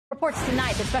reports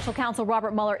tonight that special counsel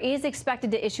Robert Mueller is expected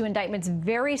to issue indictments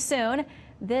very soon.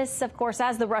 This, of course,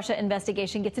 as the Russia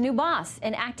investigation gets a new boss,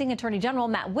 an acting attorney general,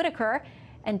 Matt Whitaker,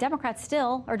 and Democrats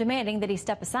still are demanding that he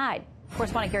step aside.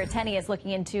 Correspondent Garrett Tenney is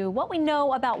looking into what we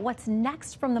know about what's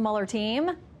next from the Mueller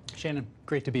team. Shannon,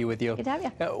 great to be with you. Good to have you.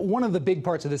 One of the big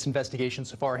parts of this investigation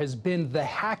so far has been the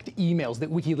hacked emails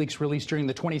that WikiLeaks released during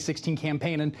the 2016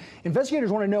 campaign. And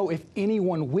investigators want to know if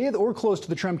anyone with or close to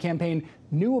the Trump campaign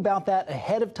knew about that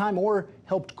ahead of time or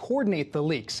helped coordinate the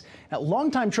leaks. Now,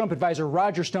 longtime Trump advisor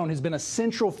Roger Stone has been a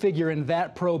central figure in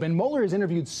that probe, and Mueller has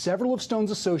interviewed several of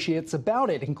Stone's associates about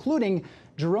it, including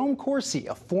Jerome Corsi,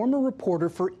 a former reporter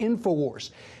for InfoWars.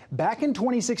 Back in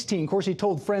 2016, Corsi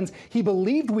told friends he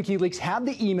believed WikiLeaks had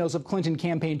the emails of Clinton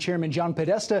campaign chairman John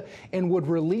Podesta and would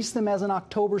release them as an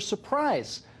October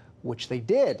surprise, which they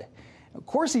did.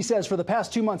 Corsi says for the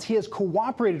past 2 months he has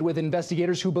cooperated with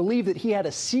investigators who believe that he had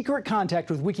a secret contact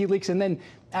with WikiLeaks and then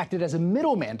acted as a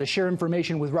middleman to share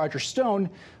information with Roger Stone,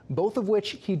 both of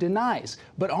which he denies.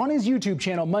 But on his YouTube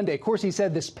channel Monday, Corsi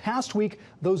said this past week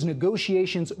those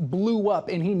negotiations blew up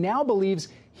and he now believes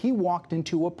he walked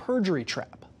into a perjury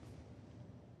trap.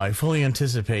 I fully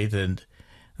anticipate that in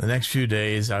the next few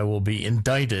days I will be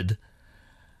indicted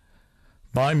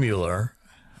by Mueller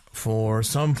for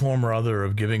some form or other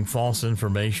of giving false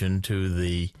information to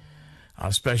the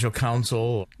special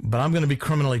counsel, but I'm going to be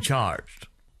criminally charged.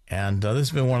 And this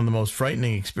has been one of the most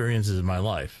frightening experiences of my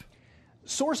life.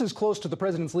 Sources close to the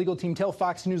president's legal team tell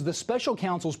Fox News the special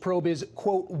counsel's probe is,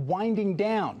 quote, winding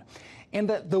down, and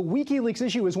that the WikiLeaks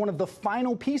issue is one of the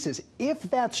final pieces. If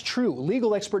that's true,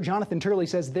 legal expert Jonathan Turley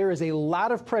says there is a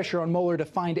lot of pressure on Mueller to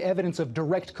find evidence of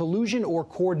direct collusion or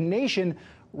coordination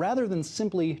rather than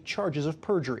simply charges of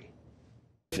perjury.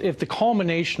 If the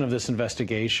culmination of this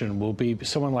investigation will be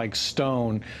someone like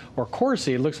Stone or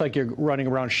Corsi, it looks like you're running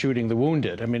around shooting the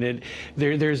wounded. I mean,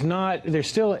 there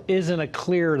still isn't a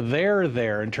clear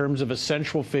there in terms of a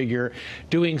central figure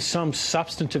doing some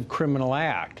substantive criminal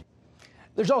act.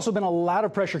 There's also been a lot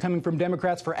of pressure coming from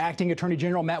Democrats for acting Attorney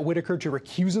General Matt Whitaker to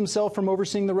recuse himself from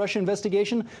overseeing the Russia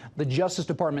investigation. The Justice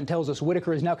Department tells us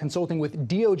Whitaker is now consulting with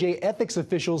DOJ ethics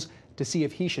officials to see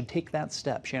if he should take that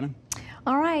step. Shannon?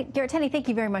 All right, Garrett Tenney, thank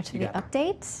you very much for the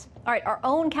updates. All right, our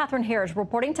own Catherine Harris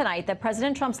reporting tonight that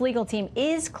President Trump's legal team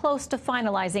is close to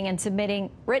finalizing and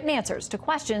submitting written answers to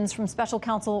questions from special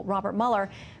counsel Robert Mueller.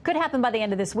 Could happen by the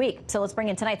end of this week. So let's bring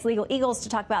in tonight's Legal Eagles to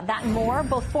talk about that and more.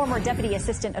 Both former Deputy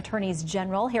Assistant Attorneys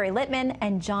General Harry Litman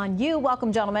and John Yoo.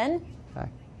 Welcome, gentlemen. Hi.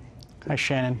 Hi,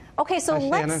 Shannon. Okay, so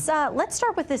let's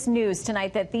start with this news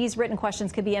tonight that these written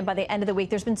questions could be in by the end of the week.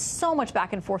 There's been so much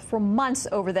back and forth for months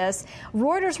over this.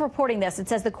 Reuters reporting this. It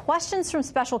says the questions from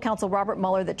special counsel Robert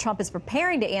Mueller that Trump is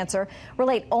preparing to answer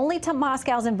relate only to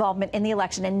Moscow's involvement in the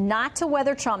election and not to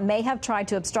whether Trump may have tried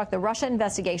to obstruct the Russia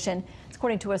investigation,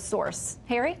 according to a source.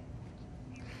 Harry?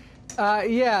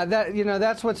 Yeah,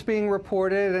 that's what's being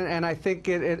reported, and I think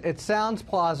it sounds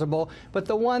plausible. But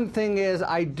the one thing is,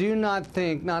 I do not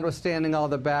think, notwithstanding all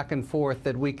the back and forth,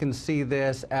 that we can see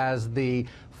this as the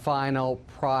final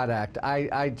product.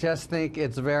 I just think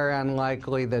it's very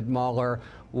unlikely that Mueller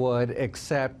would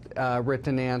accept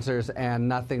written answers and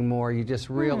nothing more. You just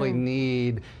really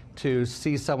need to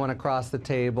see someone across the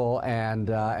table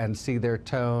and see their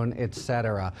tone,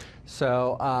 etc.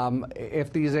 So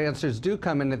if these answers do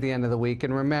come in at the end of the week,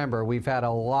 and remember, we've had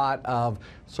a lot of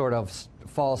sort of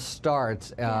false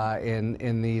starts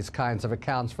in these kinds of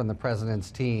accounts from the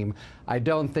president's team, I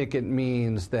don't think it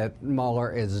means that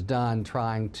Mueller is done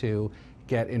trying to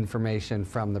get information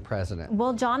from the president.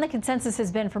 Well, John, the consensus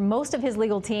has been for most of his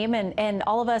legal team and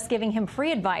all of us giving him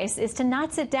free advice is to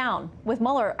not sit down with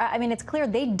Mueller. I mean, it's clear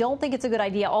they don't think it's a good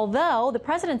idea, although the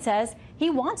president says he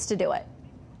wants to do it.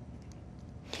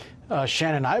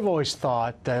 Shannon, I've always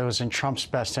thought that it was in Trump's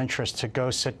best interest to go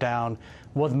sit down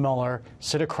with Mueller,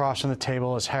 sit across from the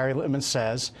table, as Harry Litman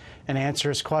says, and answer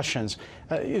his questions.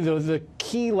 The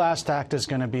key last act is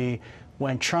going to be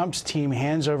when Trump's team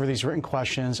hands over these written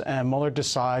questions and Mueller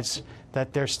decides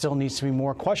that there still needs to be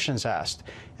more questions asked.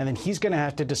 And then he's going to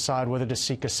have to decide whether to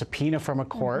seek a subpoena from a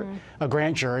court, a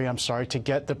grand jury, I'm sorry, to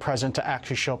get the president to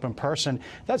actually show up in person.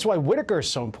 That's why Whitaker is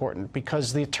so important,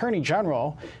 because the attorney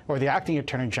general, or the acting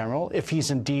attorney general, if he's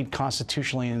indeed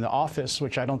constitutionally in the office,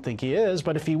 which I don't think he is,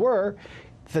 but if he were,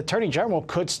 the attorney general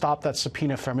could stop that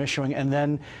subpoena from issuing, and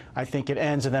then I think it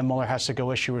ends, and then Mueller has to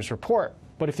go issue his report.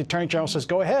 But if the Attorney General says,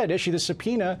 go ahead, issue the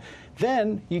subpoena,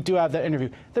 then you do have that interview.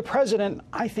 The president,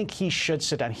 I think he should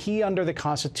sit down. He, under the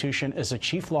Constitution, is a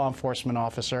chief law enforcement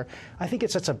officer. I think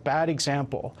it sets a bad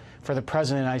example for the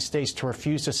president of the United States to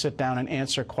refuse to sit down and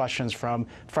answer questions from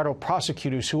federal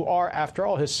prosecutors who are, after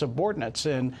all, his subordinates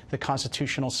in the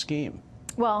constitutional scheme.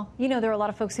 Well, you know, there are a lot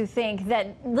of folks who think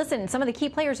that, listen, some of the key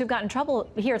players who've gotten in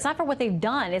trouble here, it's not for what they've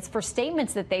done, it's for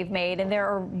statements that they've made, and there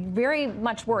are very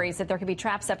much worries that there could be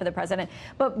traps set for the president.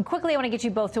 But quickly, I want to get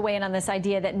you both to weigh in on this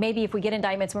idea that maybe if we get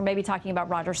indictments, we're maybe talking about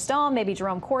Roger Stone, maybe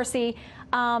Jerome Corsi.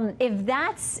 If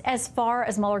that's as far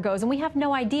as Mueller goes, and we have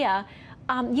no idea,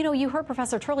 you know, you heard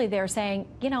Professor Turley there saying,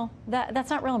 you know, that's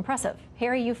not real impressive.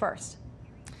 Harry, you first.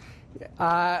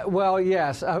 Well,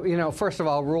 yes. You know, first of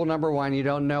all, rule number one, you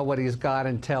don't know what he's got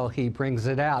until he brings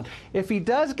it out. If he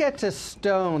does get to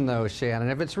Stone, though, Shannon,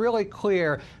 if it's really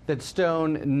clear that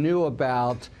Stone knew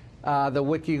about the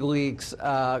WikiLeaks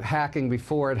hacking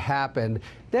before it happened,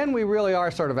 then we really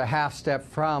are sort of a half step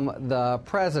from the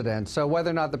president. So whether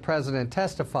or not the president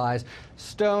testifies,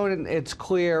 Stone, it's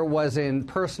clear, was in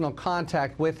personal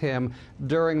contact with him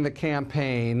during the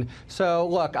campaign. So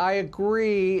look, I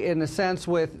agree in a sense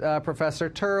with Professor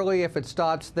Turley. If it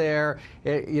stops there,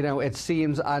 you know, it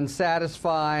seems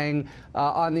unsatisfying.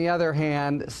 On the other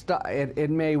hand, it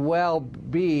may well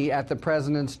be at the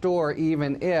president's door,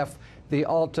 even if the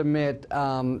ultimate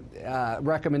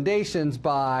recommendations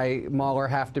by Mueller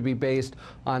have to be based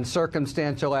on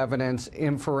circumstantial evidence,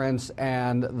 inference,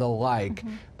 and the like.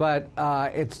 But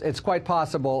it's quite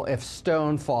possible if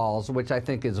Stone falls, which I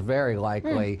think is very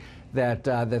likely, that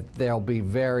there'll be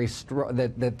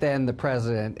that then the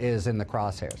president is in the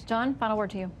crosshairs. John, final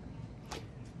word to you.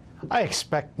 I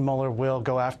expect Mueller will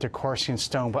go after Corsi and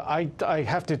Stone, but I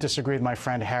have to disagree with my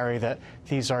friend Harry that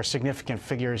these are significant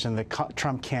figures in the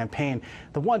Trump campaign.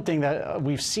 The one thing that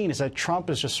we've seen is that Trump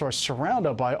is just sort of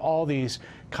surrounded by all these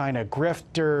kind of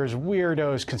grifters,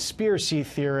 weirdos, conspiracy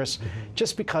theorists,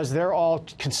 just because they're all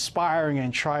conspiring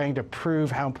and trying to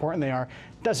prove how important they are.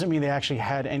 Doesn't mean they actually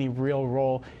had any real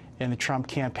role in the Trump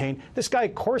campaign. This guy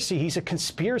Corsi, he's a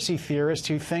conspiracy theorist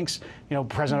who thinks, you know,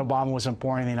 President Obama wasn't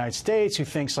born in the United States, who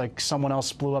thinks like someone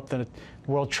else blew up the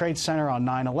World Trade Center on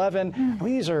 9/11. I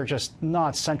mean, these are just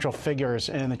not central figures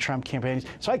in the Trump campaign.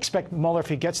 So I expect Mueller, if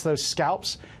he gets those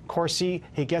scalps, Corsi,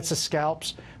 he gets the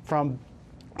scalps from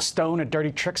Stone, a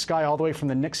dirty tricks guy, all the way from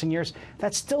the Nixon years.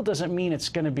 That still doesn't mean it's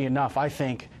going to be enough, I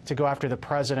think, to go after the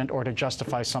president or to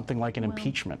justify something like an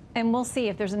impeachment. And we'll see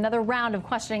if there's another round of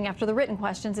questioning after the written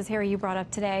questions, as Harry, you brought up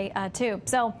today, too.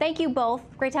 So thank you both.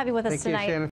 Great to have you with us tonight. Thank you, Shannon.